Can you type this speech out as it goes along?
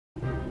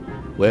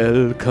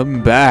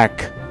Welcome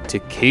back to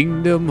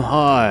Kingdom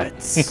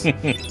Hearts. We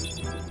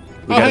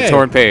got a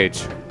torn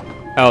page.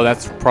 Oh,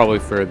 that's probably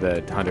for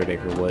the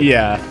 100-acre wood.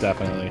 Yeah,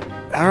 definitely.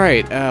 All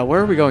right,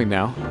 where are we going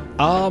now?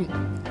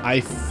 I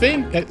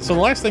think so. The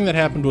last thing that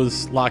happened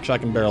was Lock,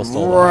 Shock, and Barrel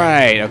stole.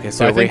 Right. Okay.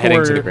 So we're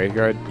heading to the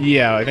graveyard.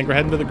 Yeah, I think we're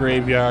heading to the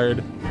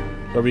graveyard,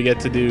 where we get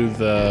to do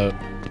the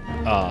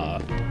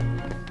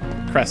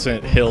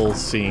Crescent Hill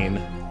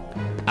scene.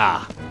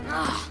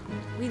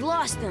 We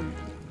lost them.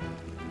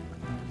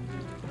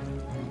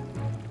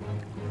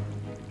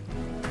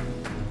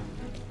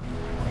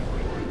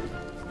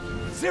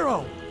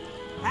 Zero!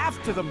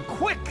 After them,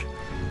 quick!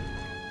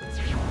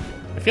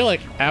 I feel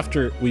like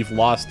after we've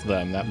lost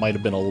them, that might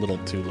have been a little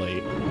too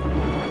late.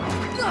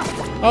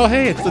 Oh,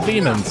 hey, it's the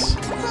demons.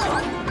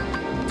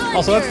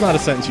 Also, that's not a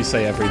sentence you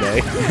say every day.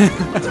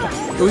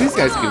 Oh, these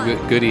guys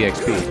give good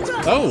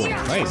EXP. Oh,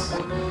 nice.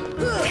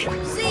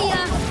 See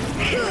ya.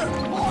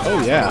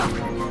 Oh, yeah.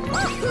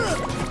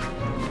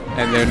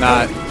 And they're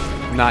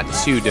not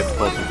too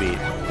difficult to beat.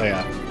 Oh,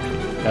 yeah.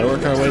 Gotta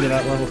work our way to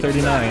that level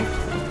 39.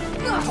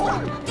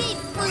 Deep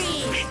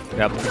freeze.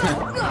 Yep.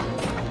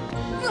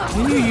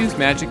 Can you use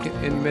magic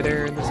in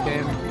midair in this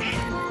game?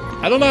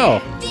 I don't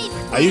know.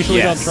 I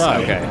usually don't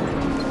try. Okay.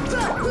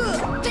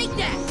 Take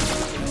that.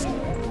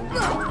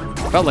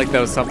 Felt like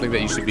that was something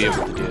that you should be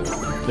able to do.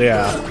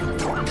 Yeah.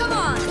 Come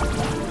on.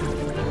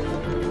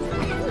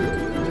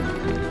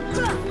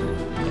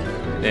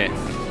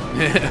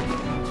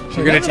 If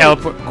you're gonna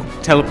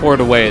teleport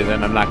away,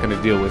 then I'm not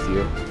gonna deal with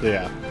you.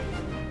 Yeah.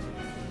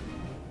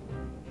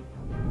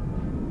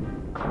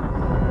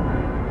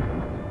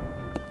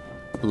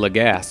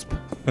 Lagasp.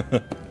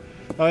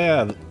 Oh,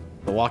 yeah.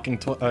 The walking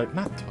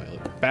not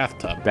toilet.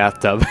 Bathtub.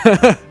 Bathtub.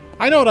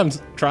 I know what I'm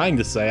trying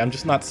to say. I'm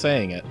just not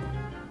saying it.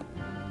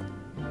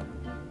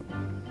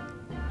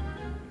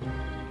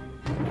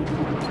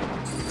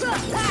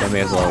 I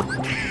may as well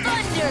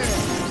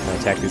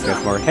attack these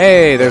guys more.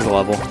 Hey, there's a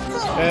level.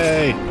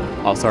 Hey.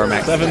 Also, our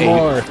max 7 AP,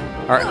 more.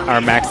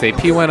 Our max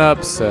AP went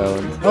up, so.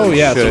 Oh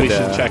yeah, so we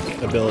should check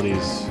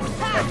abilities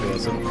after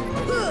this. And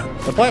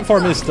the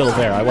platform is still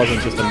there. I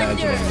wasn't just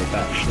imagining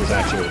that was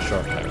actually a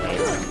shortcut,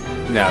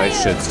 right? No, it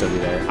should still be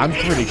there. I'm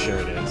pretty sure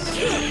it is.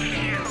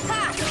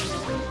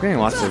 We're getting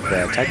lots of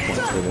tech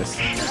points for this.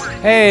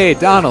 Hey,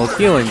 Donald,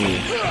 healing me.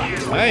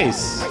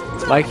 Nice.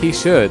 Like he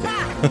should.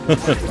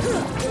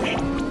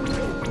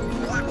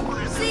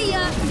 See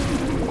ya.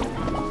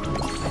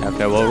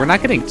 Okay, well, we're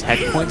not getting tech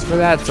points for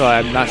that, so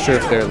I'm not sure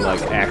if they're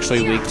like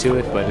actually weak to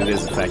it, but it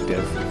is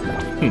effective.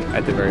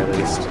 At the very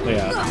least.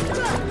 Yeah.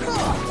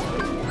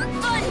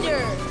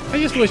 Thunder. I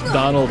just wish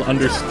Donald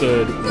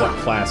understood what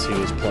class he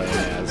was playing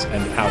as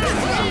and how to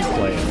actually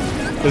play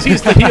it. Because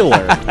he's the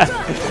healer.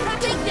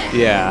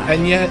 Yeah.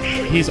 And yet,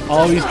 he's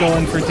always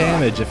going for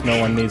damage if no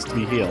one needs to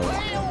be healed.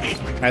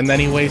 And then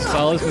he wastes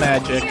all his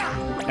magic,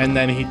 and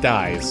then he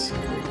dies.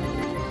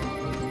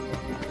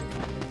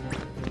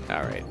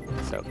 Alright,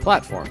 so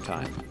platform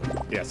time.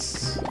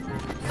 Yes.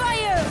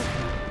 Fire.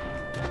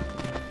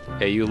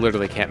 Yeah, you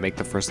literally can't make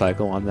the first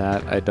cycle on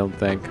that, I don't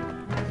think.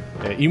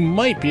 Yeah, you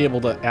might be able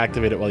to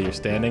activate it while you're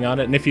standing on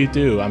it, and if you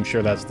do, I'm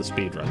sure that's the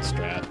speedrun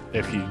strat,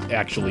 if you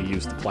actually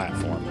use the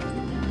platform.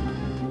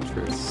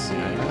 True.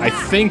 I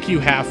think you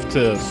have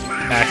to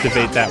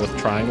activate that with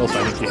triangles,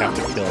 so I think you have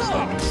to kill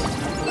things.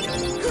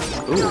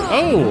 Ooh.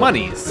 Oh!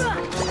 Monies!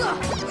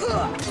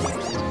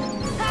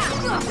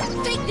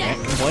 Can't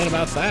complain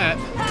about that.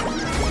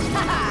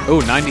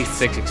 Oh,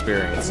 96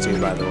 experience too,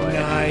 by the way.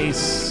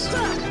 Nice.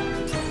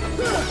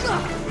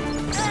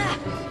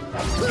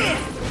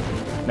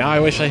 Now I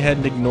wish I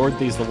hadn't ignored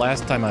these the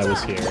last time I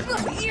was here.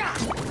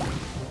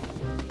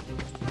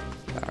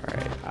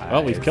 Alright.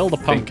 Well, we've killed a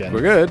pumpkin.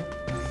 We're good.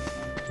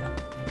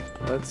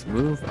 Let's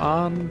move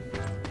on.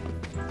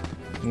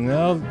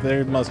 No,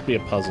 there must be a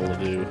puzzle to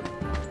do.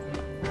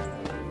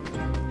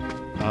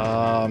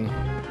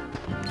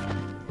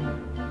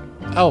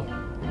 Oh,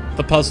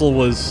 the puzzle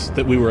was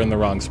that we were in the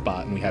wrong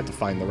spot and we had to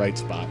find the right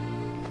spot.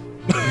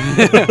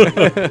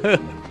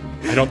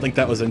 I don't think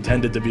that was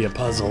intended to be a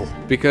puzzle.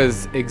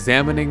 Because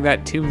examining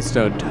that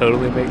tombstone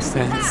totally makes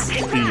sense.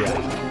 Yeah.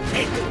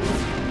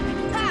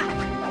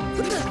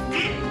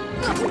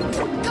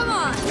 Come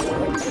on.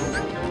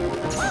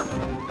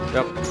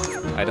 Yep.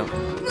 I don't.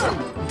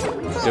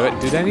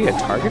 Did I need a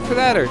target for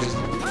that, or just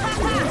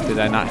did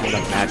I not have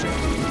enough magic?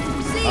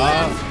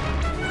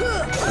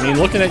 I mean,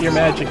 looking at your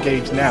magic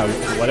gauge now,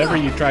 whatever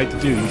you tried to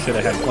do, you should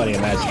have had plenty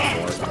of magic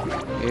for.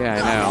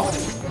 Yeah, I know.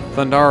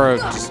 Thundara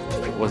just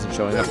wasn't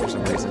showing up for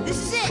some reason.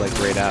 It's like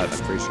grayed out, I'm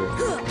pretty sure.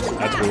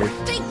 That's weird.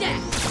 Take that.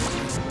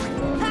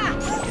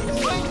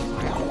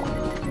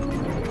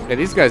 Yeah,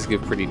 these guys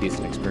give pretty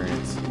decent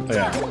experience.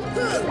 Yeah.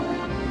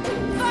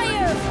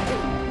 Fire.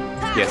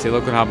 Yeah, see,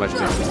 look at how much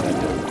damage that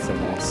did. It's so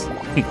nice.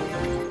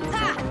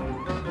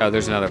 Oh,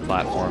 there's another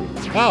platform.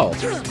 Oh, I was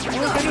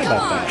thinking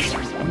about that.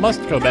 I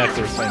must go back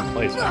to the same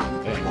place, I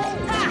think.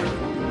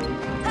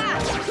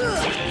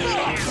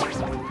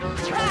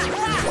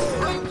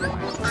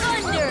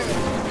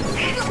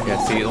 Thunder.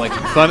 Yeah, see, like,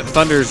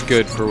 Thunder's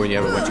good for when you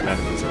have a bunch of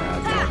enemies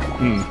around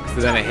you. So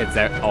then it hits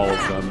all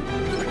of them.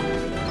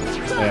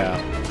 Yeah.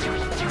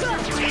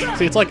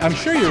 See, it's like, I'm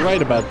sure you're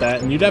right about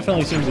that, and you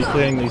definitely seem to be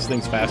clearing these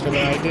things faster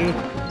than I do.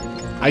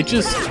 I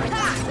just,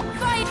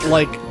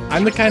 like,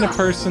 I'm the kind of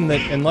person that,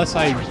 unless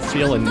I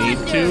feel a need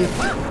to,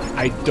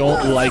 I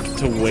don't like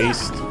to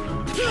waste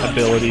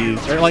abilities,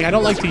 or, like, I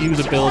don't like to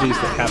use abilities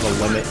that have a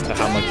limit to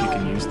how much you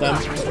can use them.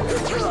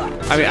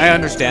 I mean, I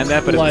understand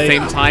that, but like, at the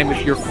same time,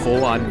 if you're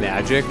full on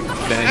magic,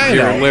 then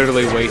you're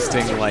literally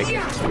wasting, like...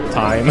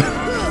 Time.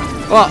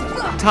 Well,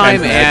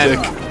 time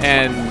and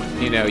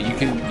and you know, you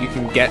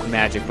can get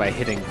magic by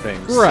hitting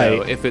things. Right.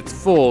 So if it's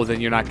full,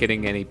 then you're not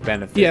getting any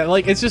benefit. Yeah,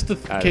 like, it's just a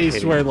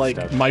case where, like,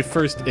 stuff. my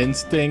first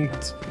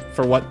instinct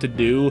for what to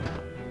do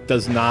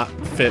does not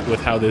fit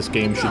with how this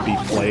game should be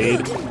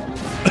played.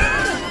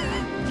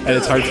 And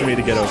it's hard for me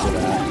to get over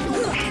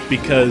that.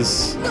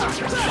 Because,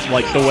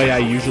 like, the way I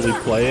usually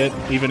play it,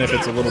 even if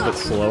it's a little bit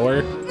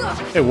slower,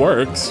 it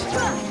works.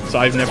 So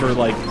I've never,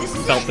 like,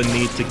 felt the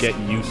need to get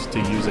used to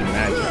using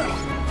magic.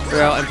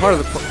 Well, and part of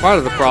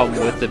the problem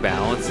with the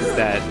balance is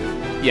that,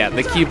 yeah,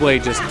 the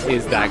Keyblade just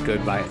is that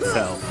good by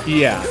itself.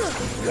 Yeah.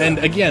 And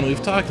again,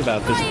 we've talked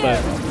about this, but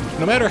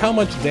no matter how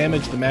much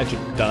damage the magic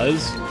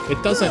does,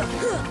 it doesn't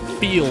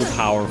feel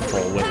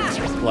powerful with,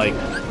 like,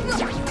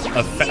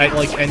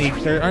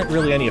 there aren't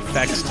really any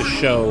effects to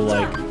show,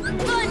 like,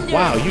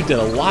 wow, you did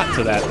a lot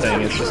to that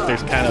thing. It's just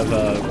there's kind of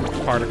a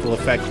particle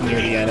effect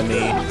near the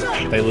enemy.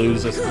 They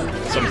lose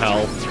some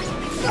health,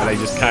 and they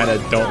just kind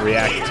of don't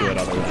react to it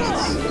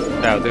otherwise.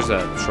 Oh, there's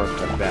a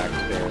shortcut back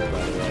there, by the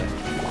way.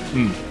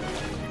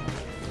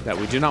 That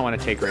we do not want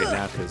to take right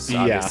now, because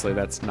obviously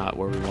that's not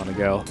where we want to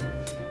go.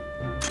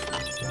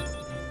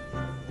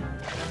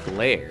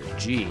 Glare,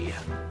 G.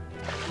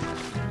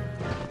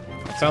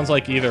 Sounds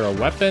like either a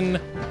weapon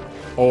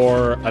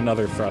or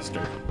another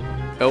thruster.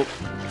 Oh.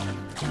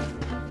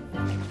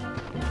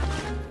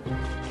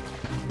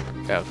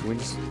 Oh, can we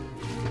just...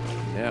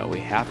 No, we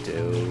have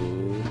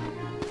to...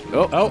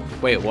 Oh,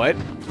 wait, what?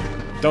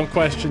 Don't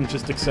question,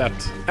 just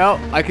accept. Oh,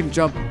 I can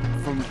jump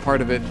from part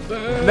of it.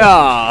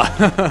 No!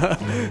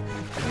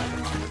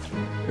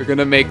 We're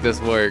gonna make this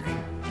work.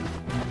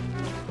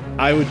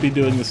 I would be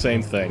doing the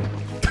same thing.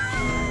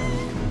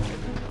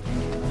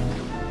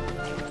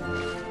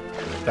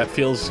 That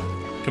feels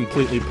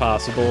completely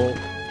possible.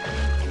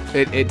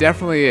 It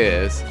definitely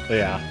is.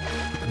 Yeah.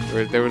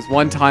 There was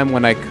one time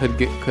when I could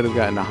have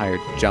gotten a higher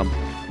jump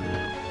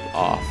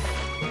off.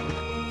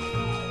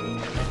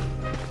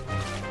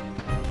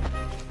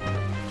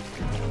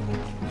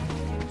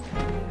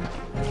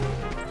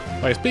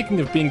 Alright, speaking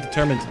of being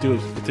determined to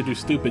do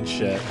stupid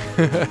shit,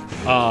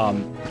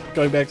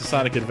 going back to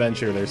Sonic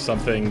Adventure, there's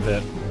something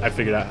that I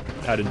figured out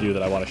how to do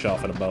that I want to show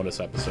off in a bonus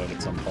episode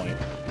at some point.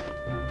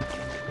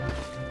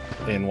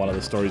 In one of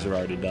the stories we've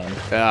already done.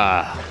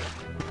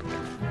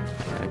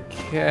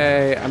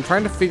 Okay, I'm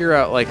trying to figure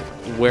out, like,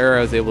 where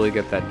I was able to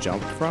get that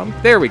jump from.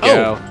 There we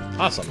go. Oh,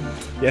 awesome.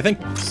 Yeah, I think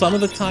some of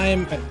the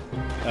time...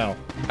 well,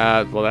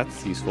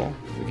 that's useful.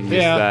 We can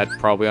use that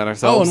probably on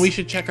ourselves. Oh, and we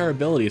should check our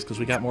abilities, because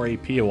we got more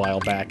AP a while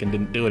back and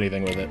didn't do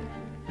anything with it.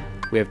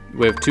 We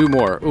have 2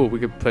 more. Ooh, we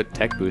could put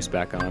Tech Boost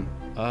back on.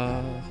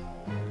 I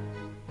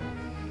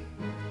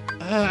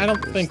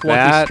don't think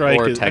Lucky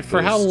Strike is... Tech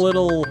For Boost. how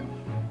little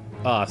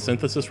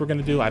synthesis we're going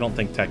to do, I don't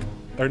think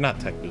not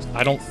Tech Boost.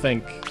 I don't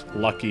think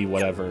Lucky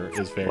whatever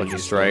is very Lucky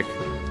useful. Strike.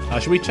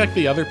 Should we check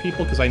the other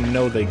people? Because I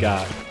know they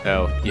got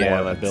more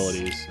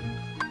abilities.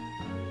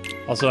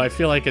 Also, I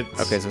feel like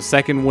it's... Okay, so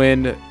second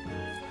wind.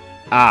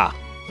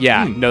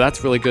 Yeah. No,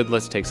 that's really good.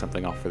 Let's take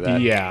something off for that.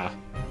 Yeah.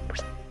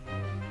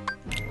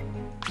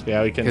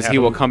 Yeah, we can. Because he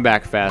will come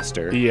back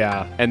faster.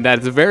 Yeah. And that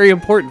is very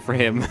important for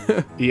him.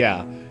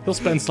 Yeah. He'll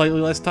spend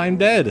slightly less time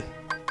dead.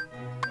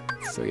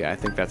 So yeah, I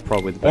think that's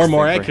probably the best. Or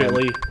more thing for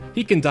accurately, him.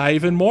 he can die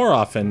even more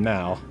often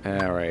now.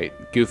 All right.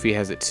 Goofy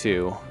has it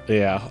too.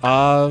 Yeah.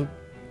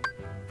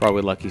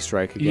 Probably Lucky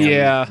Strike again.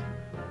 Yeah.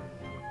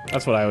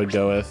 That's what I would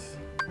go with.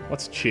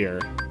 What's Cheer?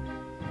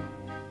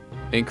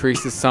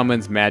 Increases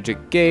summons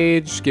magic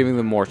gauge, giving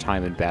them more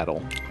time in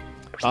battle.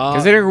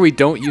 Considering we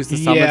don't use the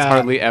summons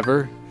hardly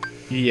ever.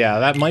 Yeah,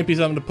 that might be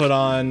something to put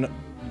on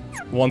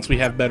once we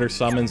have better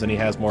summons and he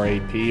has more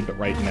AP, but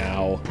right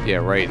now... Yeah,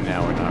 right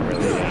now we're not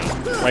really...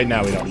 Right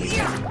now we don't need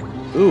it.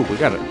 Ooh, we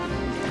got it.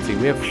 Let's see,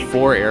 we have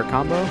 4 air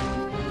combo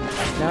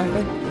now, I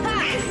think?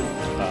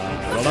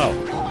 I don't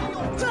know.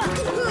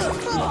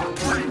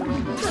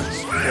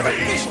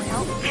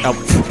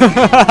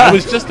 I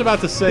was just about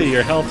to say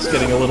your health's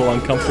getting a little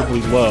uncomfortably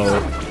low.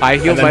 I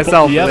healed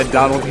myself, and then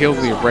Donald healed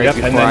me right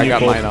before I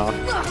got mine off.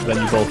 Then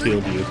you both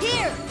healed you.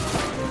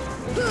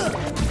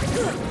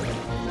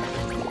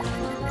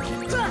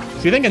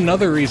 So you think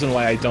another reason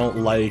why I don't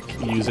like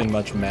using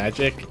much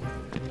magic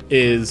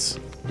is...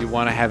 You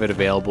want to have it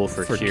available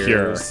for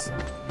cures.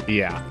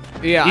 Yeah.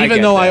 Yeah,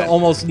 even though I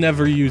almost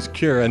never use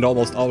Cure and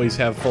almost always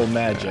have full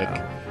magic,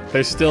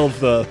 there's still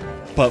the,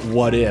 but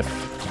what if?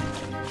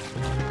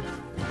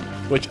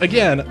 Which,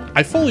 again,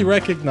 I fully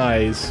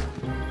recognize...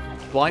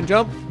 Blind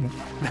jump?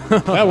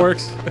 That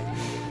works.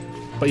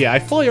 But yeah, I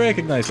fully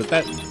recognize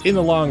that in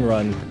the long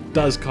run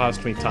does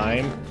cost me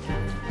time.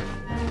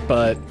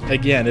 But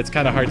again, it's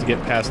kind of hard to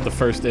get past the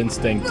first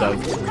instinct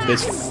of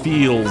this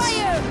feels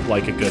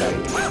like a good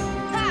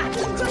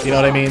idea. You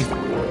know what I mean?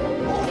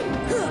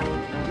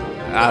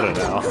 I don't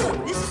know.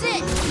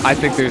 I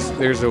think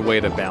there's a way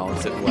to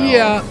balance it well.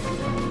 Yeah.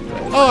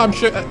 Oh, I'm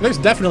sure there's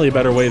definitely a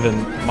better way than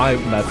my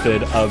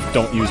method of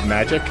don't use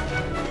magic. All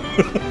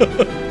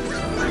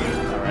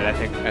right,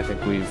 I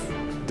think we've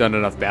done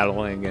enough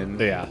battling and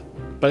Yeah.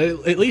 But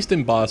at least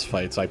in boss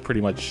fights, I pretty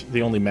much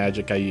the only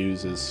magic I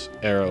use is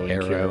arrow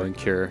and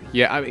cure.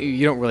 Yeah, I mean,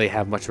 you don't really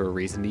have much of a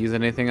reason to use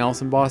anything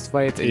else in boss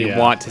fights, and you Yeah.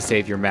 want to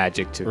save your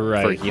magic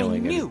for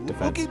healing I knew and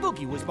defense. Oogie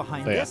Boogie was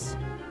behind Yeah. this.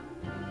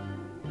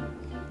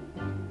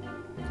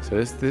 So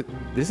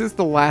this is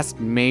the last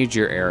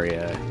major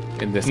area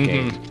in this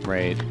game,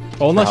 right?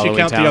 Well, unless you Halloween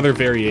count Town. the other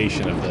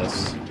variation of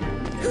this.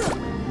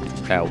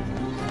 Ow.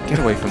 Get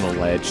away from the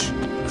ledge.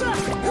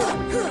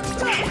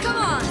 Come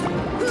on.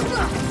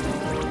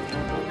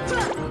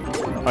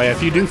 Oh yeah,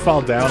 if you do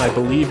fall down, I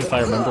believe, if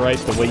I remember right,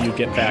 the way you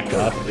get back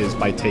up is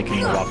by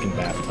taking the walking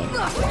bathtub.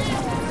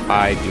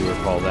 I do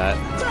recall that.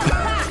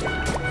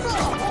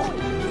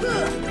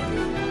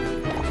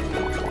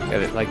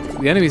 Yeah, like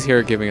the enemies here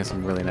are giving us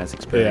some really nice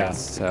experience.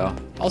 So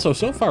Also,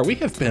 so far we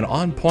have been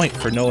on point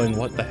for knowing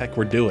what the heck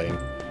we're doing.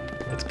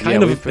 It's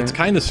we've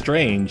kind of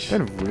strange.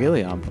 been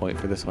really on point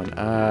for this one.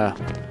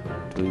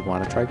 Do we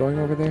want to try going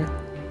over there?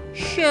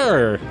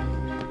 Sure.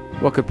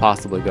 What could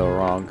possibly go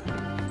wrong?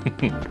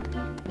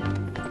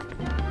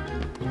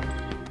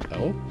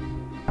 Oh.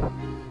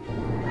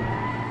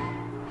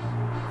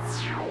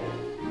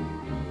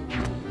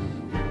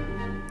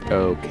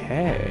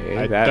 Okay,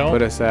 I that don't-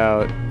 put us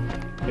out.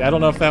 Yeah, I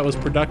don't know if that was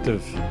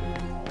productive.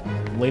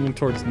 I'm leaning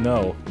towards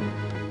no.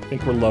 I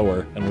think we're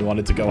lower, and we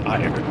wanted to go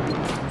higher.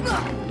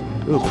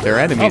 Ooh, but there are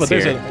enemies Oh, but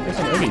there's here.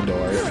 an Oogie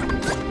door.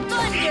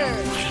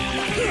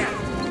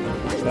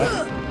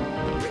 Thunder.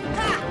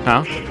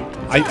 Huh?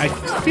 I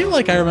feel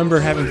like I remember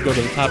having to go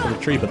to the top of the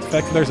tree, but the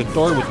fact that there's a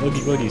door with Oogie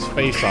Boogie's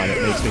face on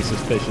it makes me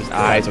suspicious. That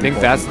I that's think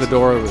that's the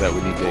important. door that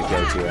we need to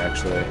go to,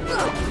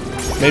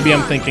 actually. Maybe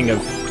I'm thinking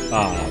of.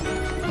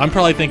 I'm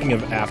probably thinking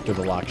of after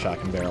the lock,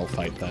 shock, and barrel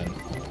fight then.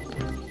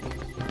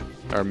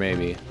 Or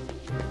maybe.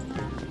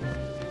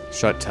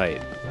 Shut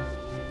tight.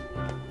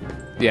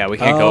 Yeah, we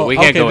can't go. We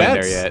can't go in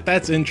there yet.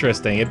 That's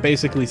interesting. It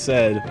basically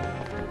said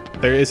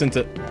there isn't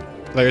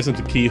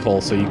a keyhole,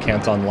 so you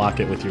can't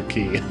unlock it with your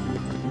key.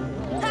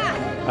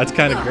 That's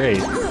kind of great.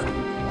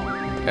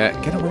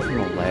 Get away from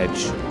the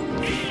ledge.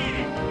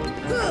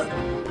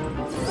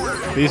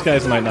 These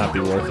guys might not be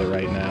worth it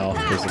right now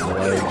because of the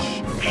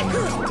ledge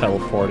and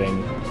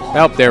teleporting.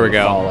 Oh, there we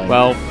go. Falling.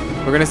 Well,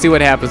 we're gonna see what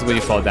happens when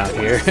you fall down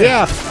here.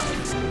 Yeah.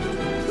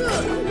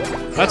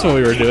 That's what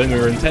we were doing. We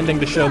were intending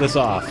to show this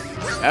off.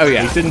 Oh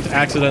yeah. We didn't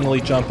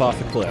accidentally jump off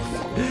a cliff.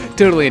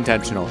 Totally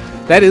intentional.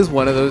 That is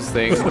one of those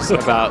things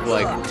about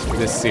like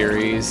this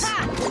series,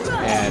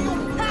 and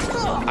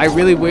I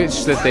really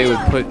wish that they would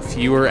put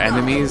fewer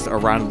enemies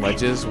around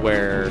ledges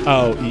where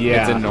Oh,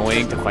 yeah. it's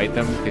annoying to fight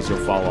them because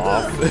you'll fall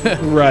off.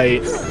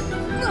 Right.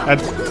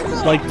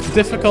 Like,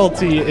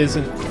 difficulty is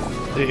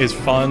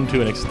fun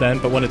to an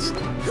extent, but when it's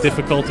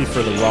difficulty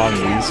for the wrong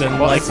reason,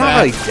 Well, like it's not that,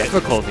 really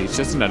difficulty; it's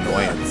just an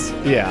annoyance.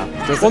 yeah.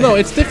 Well, no,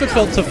 it's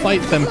difficult to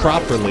fight them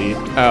properly.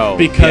 Oh,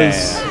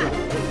 because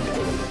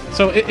yeah.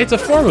 so it's a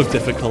form of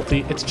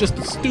difficulty. It's just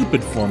a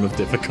stupid form of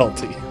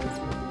difficulty.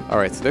 All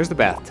right, so there's the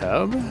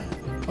bathtub.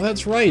 Well,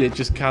 that's right. It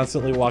just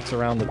constantly walks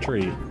around the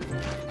tree.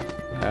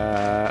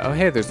 Oh,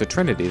 hey, there's the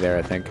Trinity there,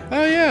 I think.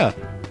 Oh yeah.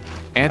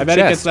 And I a bet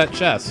it gets chest. that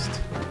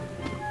chest.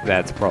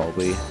 That's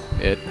probably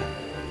it.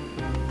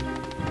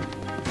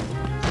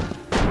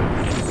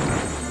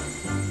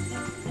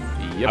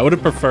 Yep. I would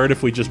have preferred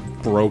if we just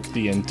broke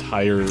the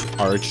entire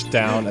arch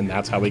down, and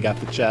that's how we got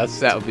the chest.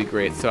 That would be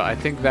great. So I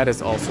think that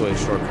is also a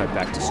shortcut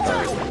back to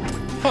start.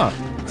 Huh.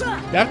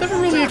 Yeah, I've never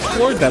really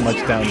explored that much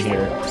down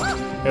here.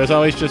 It was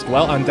always just,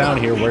 well, I'm down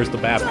here, where's the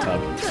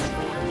bathtub?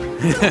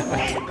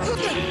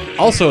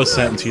 Also a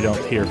sentence you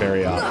don't hear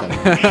very often.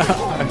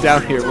 I'm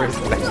down here. Where's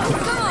the bathtub?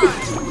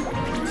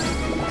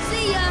 Come on.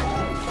 See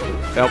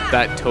ya. Nope,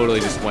 that totally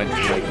just went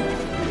like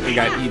he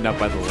got eaten up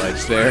by the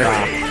ledge there.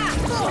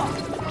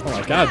 Oh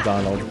my god,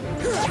 Donald.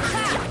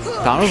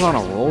 Donald's on a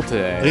roll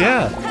today.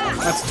 Yeah,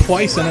 that's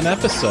twice in an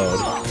episode.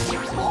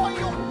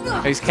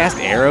 He's cast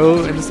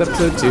arrow in this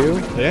episode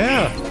too.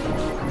 Yeah.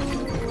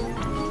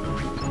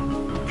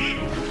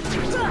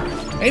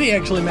 And he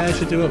actually managed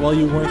to do it while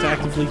you weren't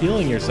actively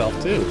healing yourself,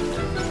 too.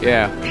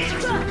 Yeah.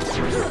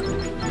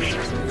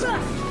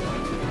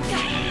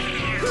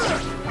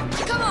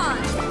 Come on.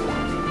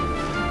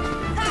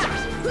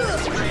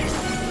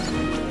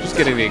 Just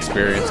getting the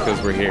experience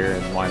because we're here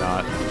and why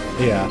not?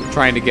 Yeah.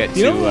 Trying to get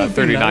You know what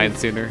to would be 39 nice?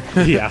 sooner.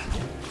 Yeah.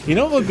 You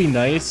know what would be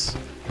nice?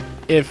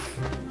 If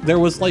there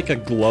was like a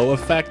glow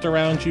effect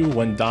around you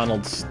when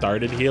Donald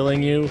started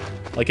healing you.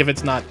 Like if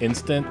it's not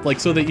instant. Like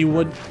so that you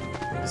would...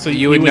 So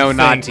You would know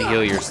not think- to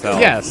heal yourself.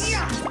 Yes.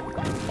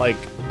 Like,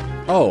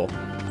 oh,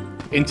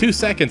 in 2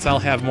 seconds I'll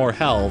have more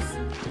health.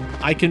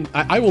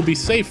 I will be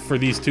safe for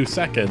these 2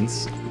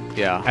 seconds.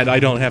 Yeah. And I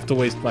don't have to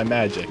waste my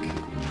magic.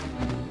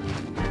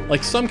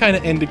 Like some kind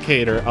of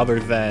indicator other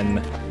than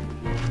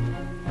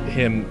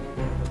him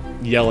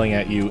yelling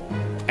at you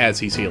as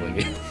he's healing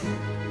you.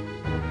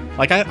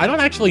 Like, I don't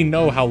actually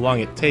know how long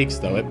it takes,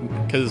 though,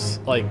 because,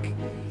 like,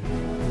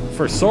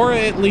 for Sora,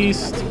 at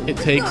least, it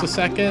takes a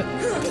second.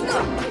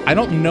 I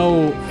don't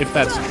know if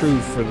that's true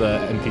for the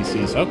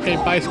NPCs. Okay,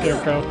 bye,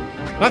 Scarecrow.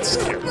 Not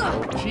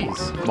Scarecrow.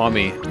 Jeez.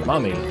 Mummy.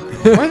 Mummy.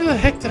 Where the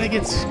heck did I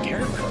get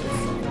Scarecrow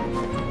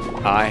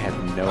from? I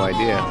have no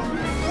idea.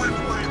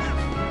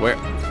 Where?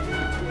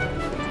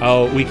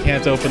 Oh, we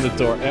can't open the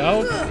door.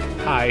 Oh,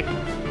 hi.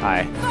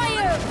 Hi. Fire!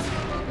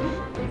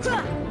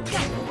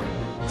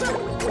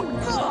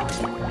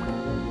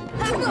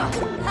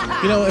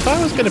 You know, if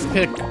I was going to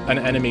pick an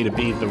enemy to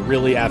be the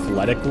really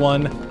athletic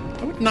one,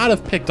 I would not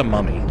have picked a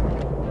mummy.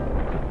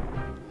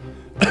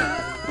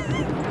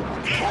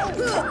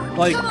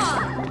 Like,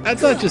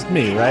 that's not just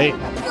me, right?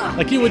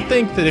 Like, you would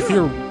think that if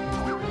you're...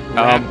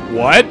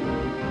 What?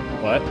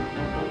 What?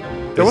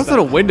 There wasn't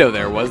a window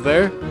there, was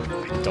there?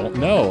 I don't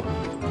know.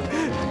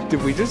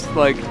 Did we just,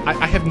 like...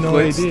 I have no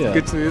idea.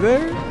 Get through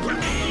there?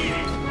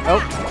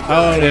 Oh.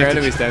 Oh, There are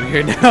enemies down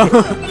here now.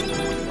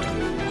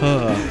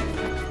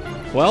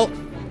 Well,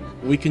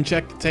 we can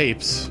check the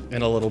tapes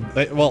in a little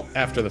bit. Well,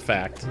 after the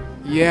fact.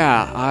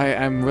 Yeah,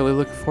 I'm really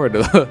looking forward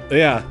to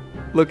Yeah.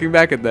 looking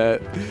back at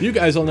that. You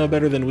guys will know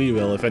better than we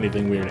will if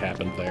anything weird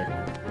happened there.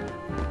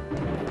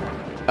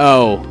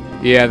 Oh,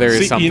 yeah, there is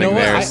See, something you know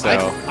what? there, so...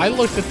 I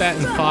looked at that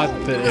and thought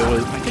that it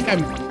was... I think I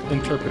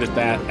interpreted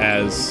that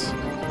as,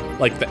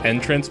 like, the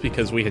entrance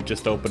because we had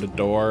just opened a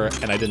door,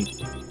 and I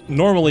didn't...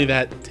 Normally,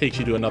 that takes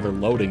you to another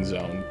loading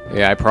zone.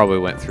 Yeah, I probably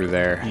went through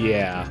there.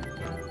 Yeah.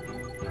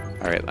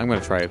 Alright, I'm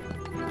gonna try...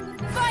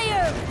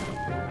 Fire!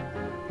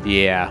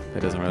 Yeah,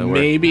 that doesn't really work.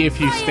 Maybe if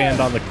you stand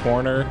on the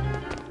corner.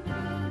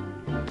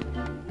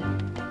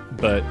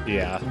 But,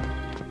 yeah.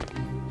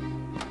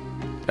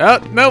 Oh,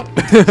 nope!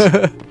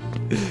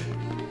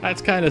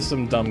 That's kind of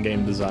some dumb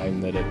game design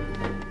that it...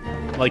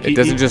 Like, It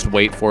doesn't just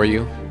wait for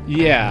you?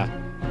 Yeah.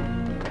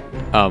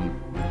 Oh.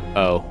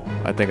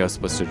 I think I was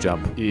supposed to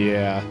jump.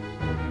 Yeah.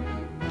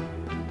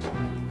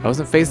 I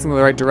wasn't facing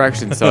the right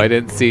direction, so I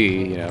didn't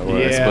see, you know,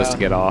 where I was supposed to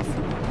Yeah. get off.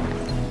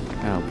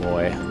 Oh,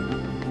 boy.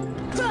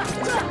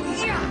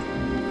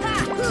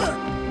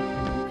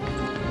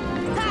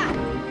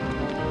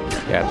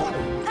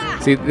 Yeah.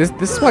 See, this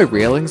is why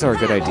railings are a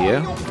good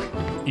idea.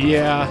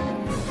 Yeah.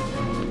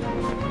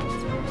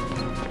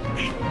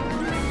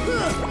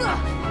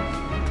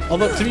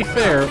 Although, to be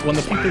fair, when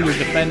the people you're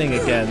defending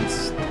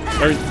against,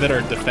 or that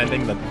are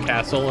defending the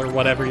castle or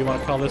whatever you want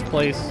to call this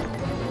place,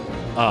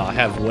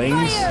 have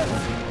wings,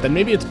 then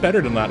maybe it's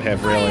better to not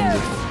have railings.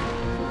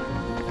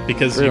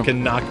 Because you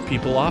can knock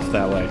people off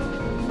that way.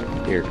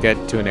 Here,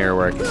 get to an area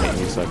where I can hit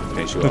you so I can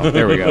finish you off.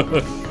 There we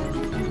go.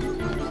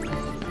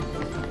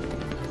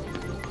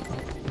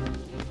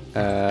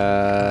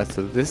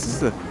 So this is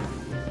the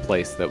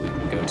place that we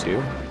can go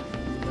to.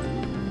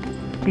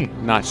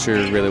 Not sure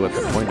really what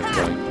the point of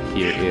going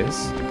here is.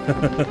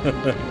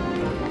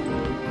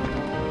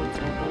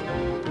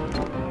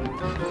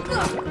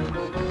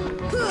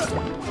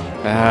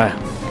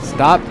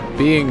 Stop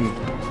being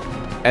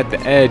at the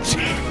edge.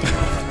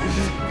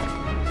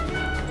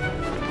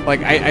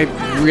 Like, I'm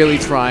really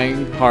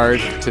trying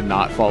hard to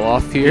not fall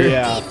off here.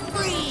 Yeah.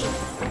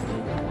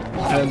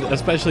 And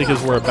especially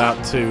because we're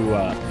about to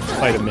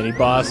fight a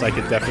mini-boss, I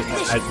could definitely...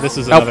 this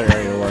is another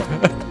area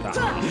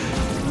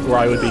where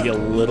I would be a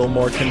little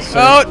more concerned.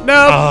 Oh,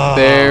 no!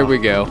 There we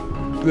go.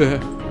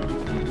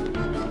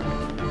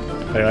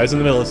 Anyway, I was in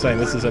the middle of saying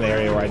this is an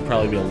area where I'd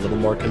probably be a little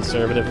more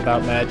conservative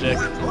about magic.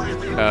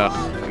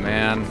 Oh,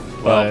 man.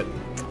 But...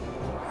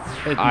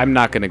 I'm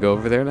not going to go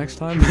over there next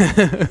time.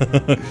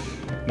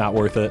 Not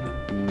worth it.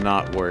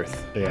 Not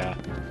worth. Yeah.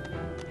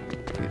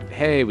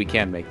 Hey, we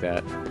can make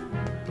that.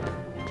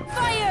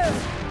 Fire!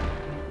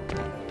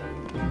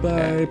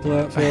 Bye,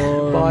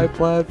 platform. Bye,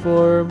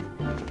 platform.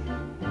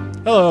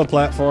 Hello,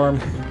 platform.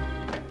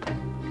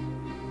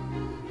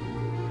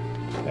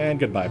 And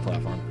goodbye,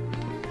 platform.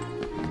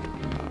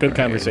 Good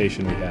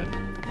conversation we had.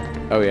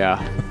 Oh, yeah.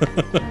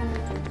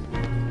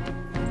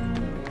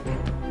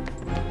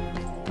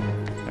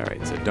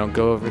 Alright, so don't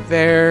go over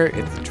there.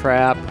 It's a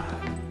trap.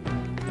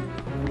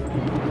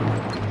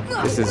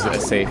 This is a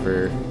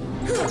safer,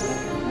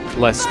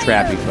 less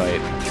trappy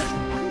fight.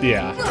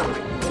 Yeah.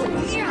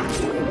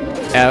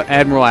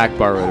 Admiral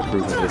Akbar would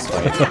approve of this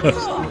fight.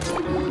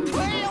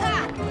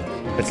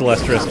 It's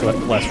less risk, but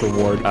less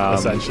reward,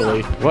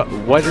 essentially.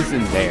 What is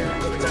in there?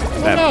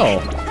 I don't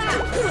know.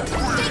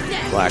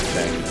 Black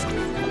thing.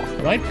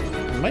 It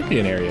might be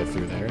an area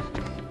through there.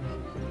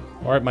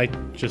 Or it might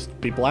just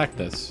be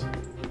blackness.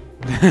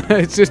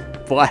 It's just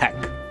black.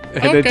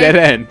 And Okay. a dead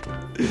end.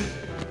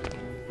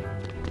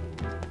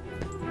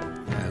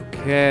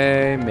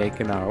 Okay,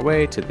 making our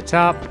way to the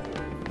top.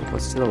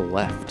 What's to the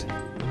left?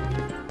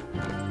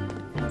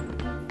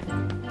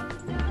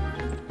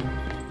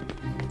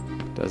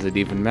 Does it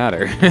even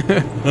matter?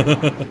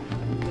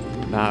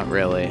 Not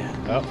really.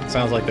 Oh, it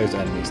sounds like there's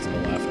enemies to the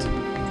left.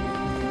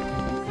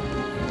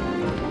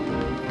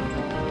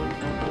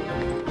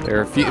 There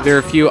are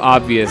a few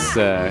obvious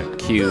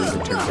cues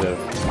in terms of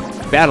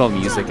battle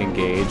music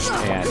engaged,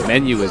 and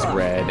menu is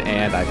red,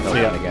 and I fell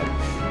down again.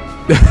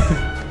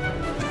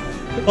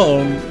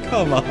 Oh,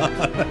 come on.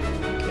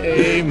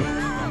 Game.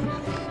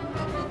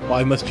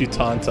 Why must you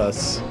taunt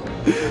us?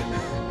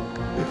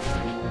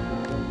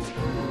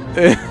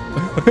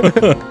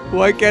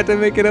 Why can't I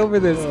make it over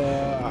this?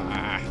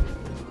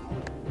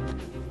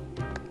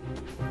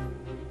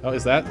 Oh,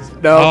 is that?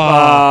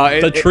 No,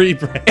 the tree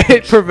branch.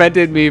 It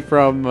prevented me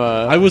from...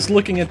 I was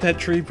looking at that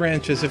tree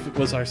branch as if it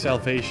was our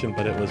salvation,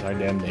 but it was our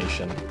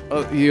damnation.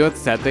 Oh, you know what the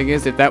sad thing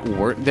is? If that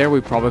weren't there,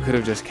 we probably could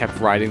have just kept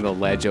riding the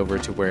ledge over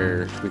to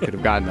where we could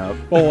have gotten up.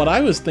 Well, what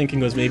I was thinking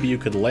was maybe you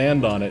could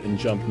land on it and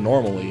jump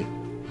normally.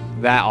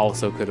 That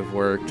also could have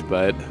worked,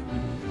 but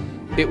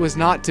it was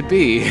not to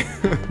be.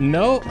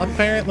 No,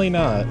 apparently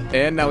not.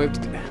 And now we have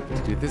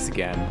to do this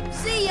again.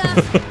 See ya!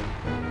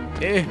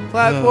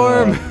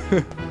 Platform!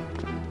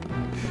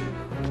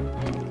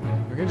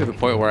 We're getting to the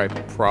point where I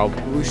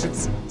probably should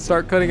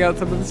start cutting out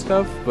some of the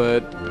stuff,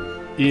 but...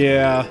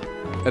 Yeah.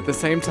 At the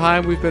same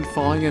time, we've been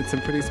falling in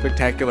some pretty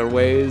spectacular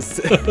ways.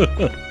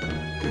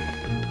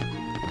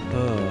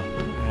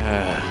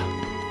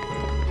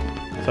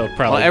 So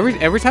probably. Well,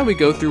 every time we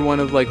go through one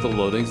of like the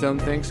loading zone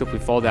things, so if we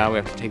fall down, we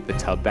have to take the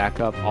tub back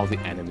up. All the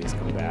enemies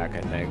come back,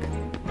 I think.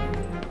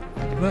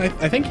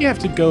 I think you have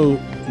to go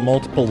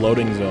multiple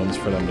loading zones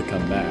for them to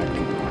come back.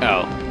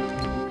 Oh,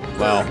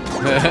 well.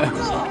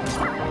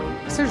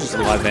 There's just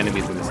a lot of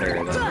enemies in this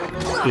area,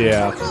 though.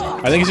 Yeah,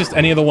 I think it's just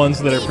any of the ones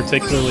that are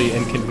particularly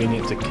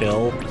inconvenient to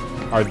kill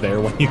are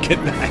there when you get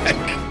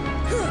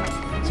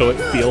back. So it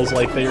feels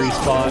like they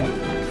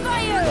respawn.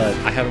 But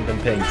I haven't been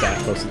paying that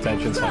close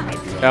attention, so I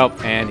might be wrong. Oh,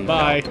 and he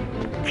Bye.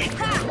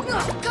 fell.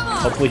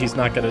 Hopefully he's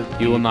not gonna.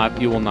 You will not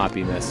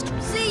be missed.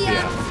 See ya!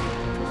 Yeah.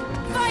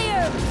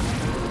 Fire!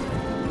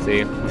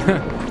 See,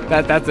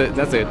 that's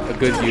a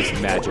good use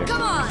of magic.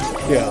 Come on!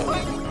 Yeah.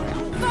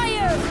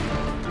 Fire!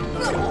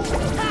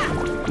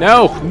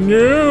 No,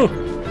 No.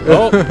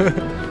 Oh,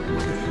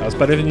 that was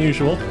better than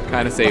usual.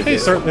 kind of saved Hey, it.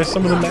 sir, there's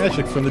some of the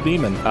magic from the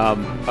demon.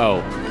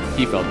 Oh,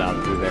 he fell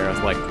down through there. I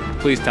was like,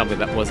 please tell me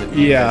that wasn't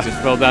me Yeah. that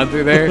just fell down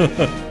through there.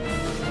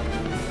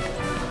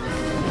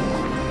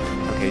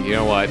 Okay, you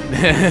know what?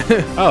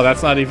 Oh,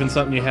 that's not even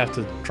something you have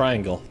to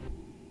triangle.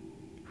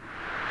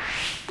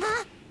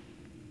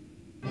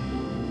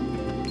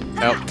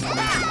 Oh,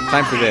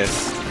 time for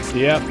this.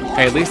 Yep.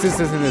 Hey, at least this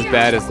isn't as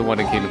bad as the one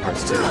in Kingdom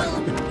Hearts 2.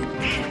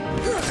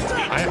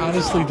 I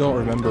honestly don't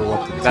remember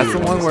what the That's two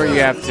the one ones where are.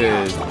 you have to,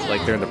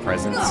 like, they're in the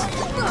presence.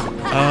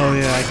 Oh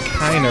yeah, I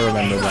kind of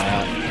remember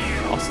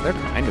that. Also, they're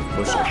kind of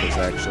push-uppers,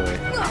 actually.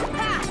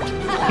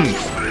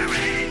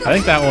 I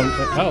think that one.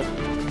 Oh,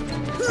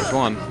 Which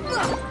one?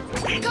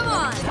 Come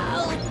on!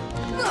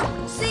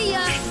 See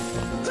ya!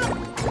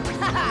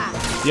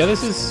 yeah.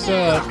 This is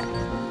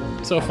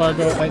so far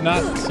like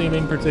not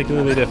seeming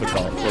particularly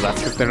difficult. Well, that's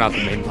because they're not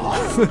the main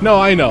boss. No,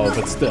 I know,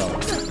 but still.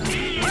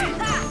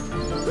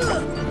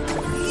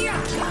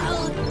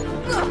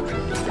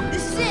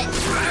 This is it!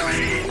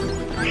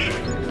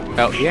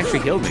 Oh, he actually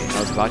healed me. I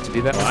was about to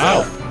do that.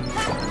 Wow.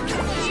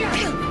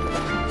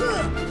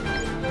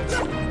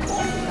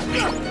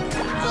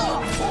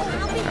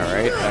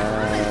 Alright,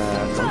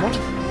 one more?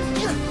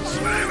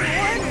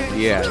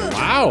 Yeah.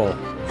 Wow.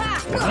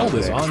 Ronald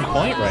is on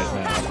point right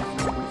now.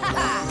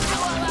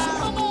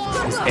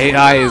 His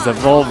AI is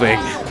evolving.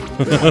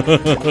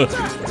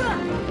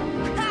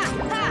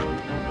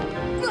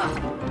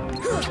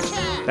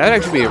 That'd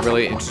actually be a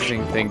really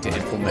interesting thing to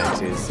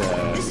implement is,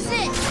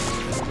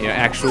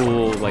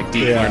 actual, like,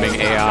 deep Yeah. learning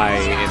AI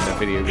in the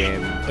video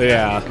game.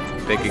 Yeah.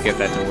 They could get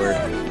that to work.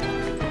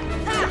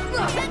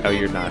 Oh,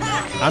 you're not.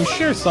 I'm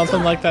sure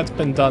something like that's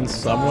been done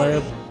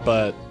somewhere,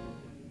 but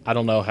I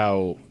don't know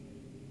how.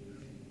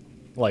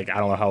 Like, I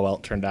don't know how well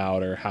it turned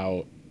out or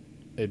how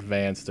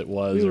advanced it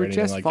was We or were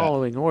anything just like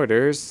following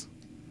orders.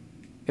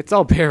 It's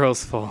all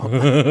Barrow's fault.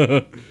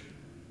 that.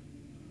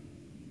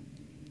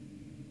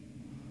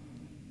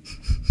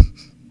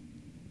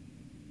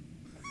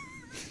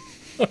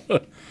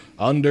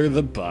 Under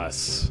the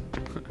bus.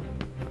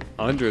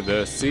 Under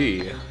the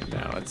sea.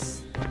 Now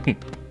it's. Do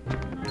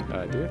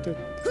we have to?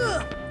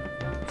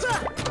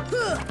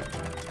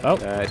 Oh,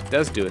 It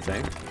does do a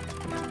thing.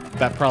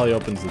 that probably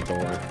opens the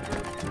door.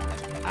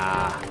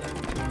 Ah.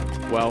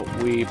 Well,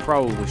 we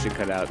probably should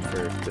cut out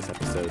for this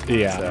episode.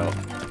 Yeah. So,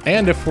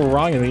 And if we're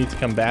wrong and we need to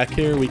come back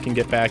here, we can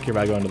get back here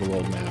by going to the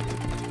world map.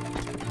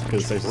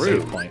 Because there's a True.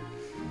 save point.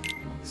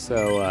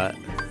 so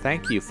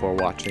thank you for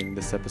watching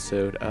this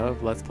episode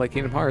of Let's Play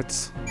Kingdom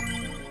Hearts.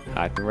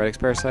 I've been Redix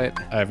Parasite,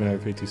 I have another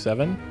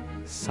 327.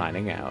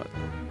 signing out.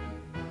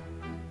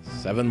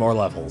 7 more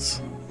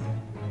levels.